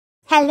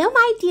Hello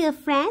my dear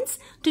friends,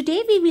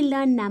 today we will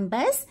learn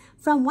numbers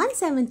from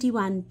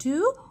 171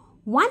 to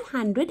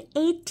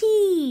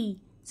 180.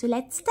 So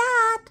let's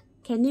start.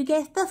 Can you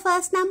guess the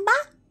first number?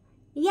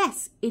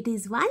 Yes, it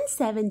is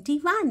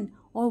 171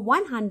 or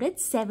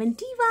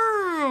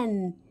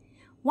 171.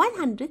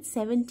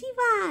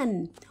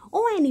 171.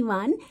 O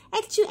anyone,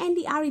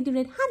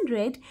 HUNDRED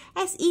 100,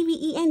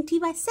 SEVENTY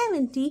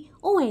 70,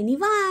 O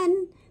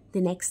anyone.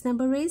 The next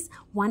number is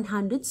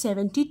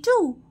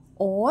 172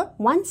 or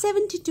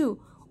 172.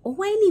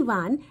 O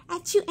anyone,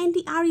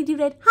 HUNDRED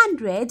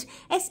 100,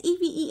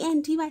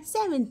 SEVENTY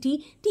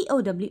 70,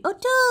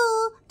 TOWO2,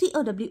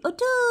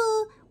 TOWO2,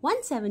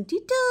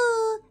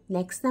 172.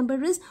 Next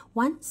number is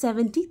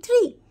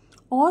 173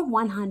 or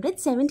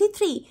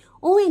 173.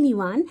 O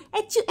anyone,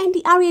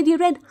 HUNDRED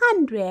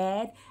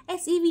 100,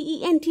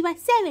 SEVENTY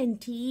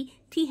 70,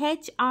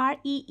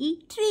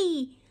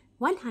 THREE3,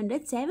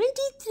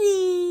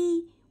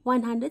 173.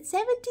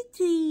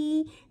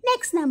 173.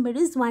 Next number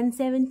is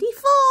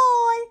 174.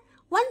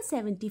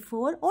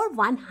 174 or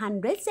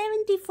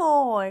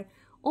 174.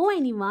 O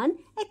anyone,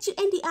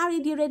 HUNDRED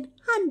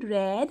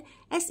 100,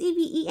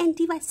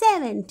 SEVENTY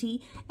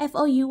 70,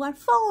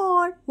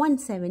 FOUR4,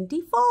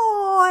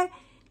 174.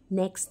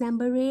 Next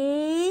number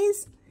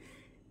is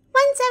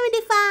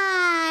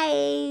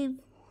 175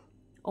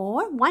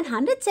 or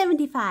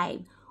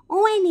 175.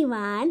 O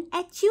anyone,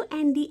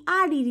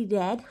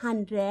 HUNDRED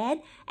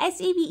 100,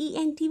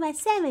 SEVENTY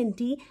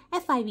 70,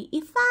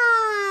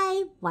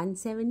 FIVE5,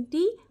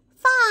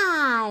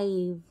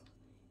 175.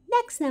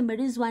 Next number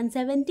is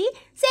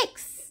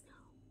 176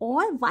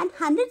 or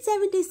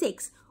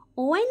 176.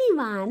 O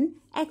anyone,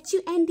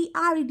 HUNDRED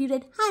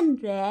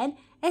 100,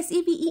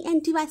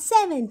 SEVENTY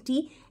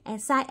 70,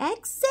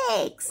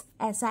 SIX6,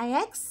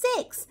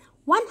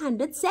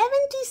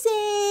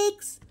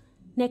 176.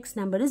 Next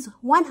number is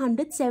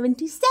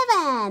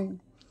 177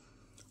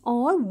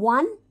 or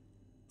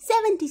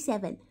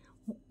 177.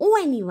 O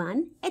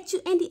anyone,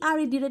 HUNDRED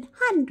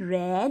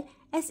 100,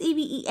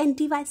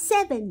 SEVENTY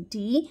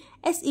 70,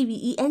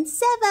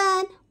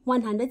 SEVEN7,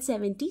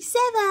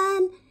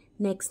 177.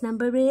 Next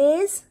number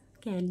is,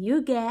 can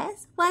you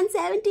guess,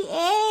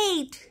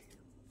 178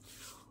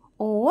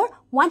 or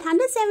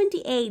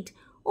 178.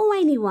 O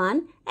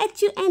anyone,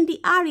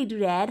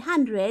 HUNDRED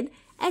 100,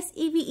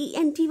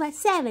 SEVENTY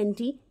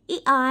 70,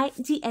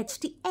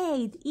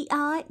 EIGHT8,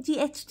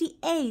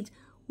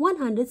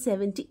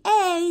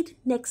 178.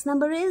 Next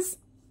number is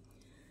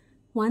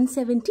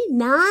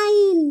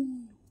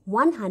 179.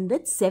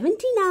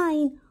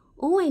 179.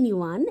 O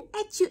anyone,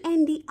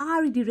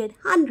 HUNDRED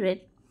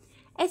 100,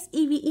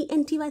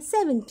 SEVENTY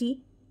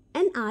 70,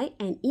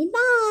 NINE9,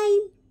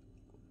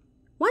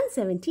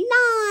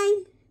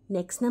 179.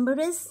 Next number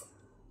is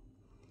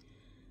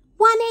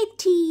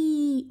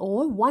 180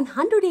 or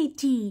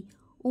 180.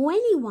 O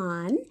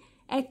anyone,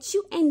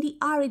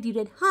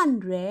 HUNDRED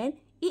 100,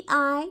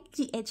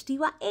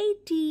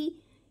 EIGHTY80,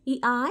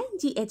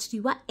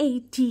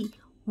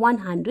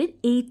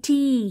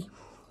 180.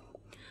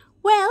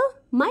 Well,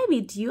 my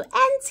video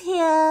ends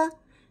here.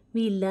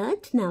 We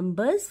learnt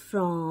numbers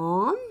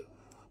from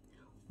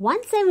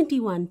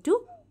 171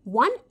 to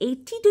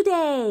 180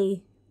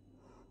 today.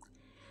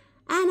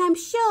 And I'm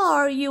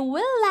sure you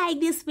will like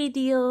this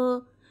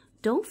video.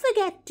 Don't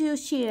forget to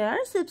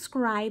share,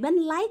 subscribe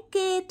and like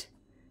it.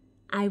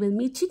 I will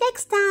meet you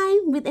next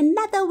time with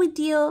another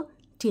video.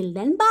 Till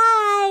then,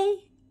 bye.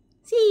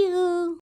 See you.